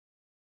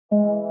The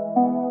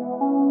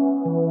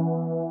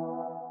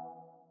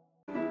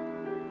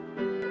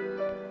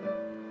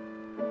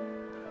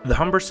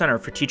Humber Center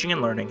for Teaching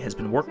and Learning has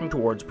been working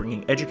towards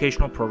bringing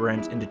educational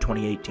programs into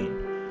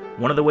 2018.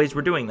 One of the ways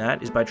we're doing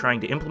that is by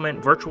trying to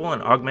implement virtual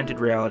and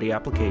augmented reality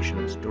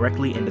applications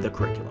directly into the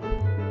curriculum.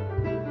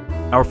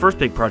 Our first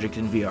big project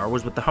in VR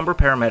was with the Humber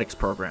Paramedics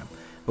program,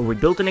 where we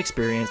built an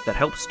experience that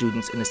helps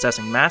students in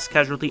assessing mass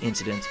casualty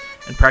incidents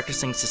and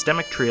practicing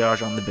systemic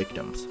triage on the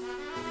victims.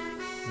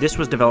 This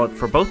was developed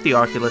for both the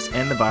Oculus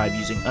and the Vive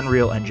using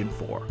Unreal Engine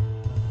 4.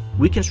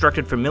 We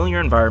constructed familiar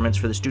environments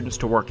for the students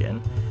to work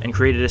in, and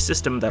created a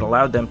system that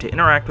allowed them to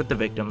interact with the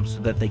victims so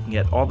that they can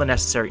get all the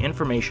necessary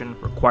information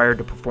required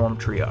to perform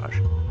triage.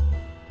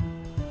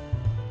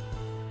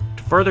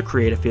 To further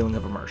create a feeling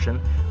of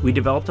immersion, we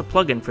developed a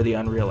plugin for the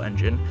Unreal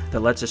Engine that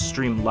lets us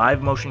stream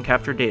live motion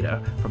capture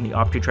data from the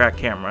OptiTrack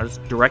cameras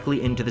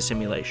directly into the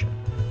simulation.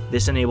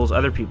 This enables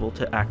other people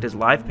to act as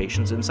live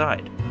patients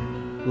inside.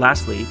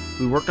 Lastly,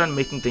 we worked on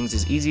making things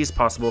as easy as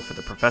possible for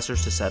the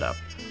professors to set up.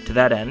 To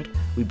that end,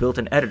 we built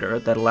an editor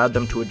that allowed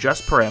them to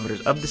adjust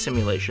parameters of the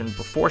simulation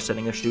before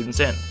sending their students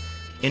in.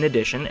 In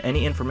addition,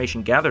 any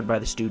information gathered by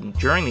the student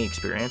during the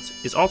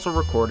experience is also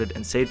recorded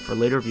and saved for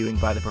later viewing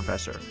by the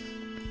professor.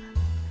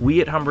 We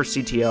at Humber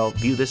CTL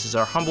view this as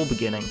our humble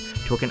beginning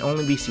to what can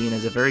only be seen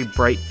as a very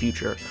bright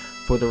future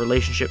for the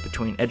relationship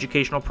between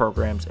educational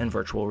programs and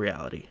virtual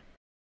reality.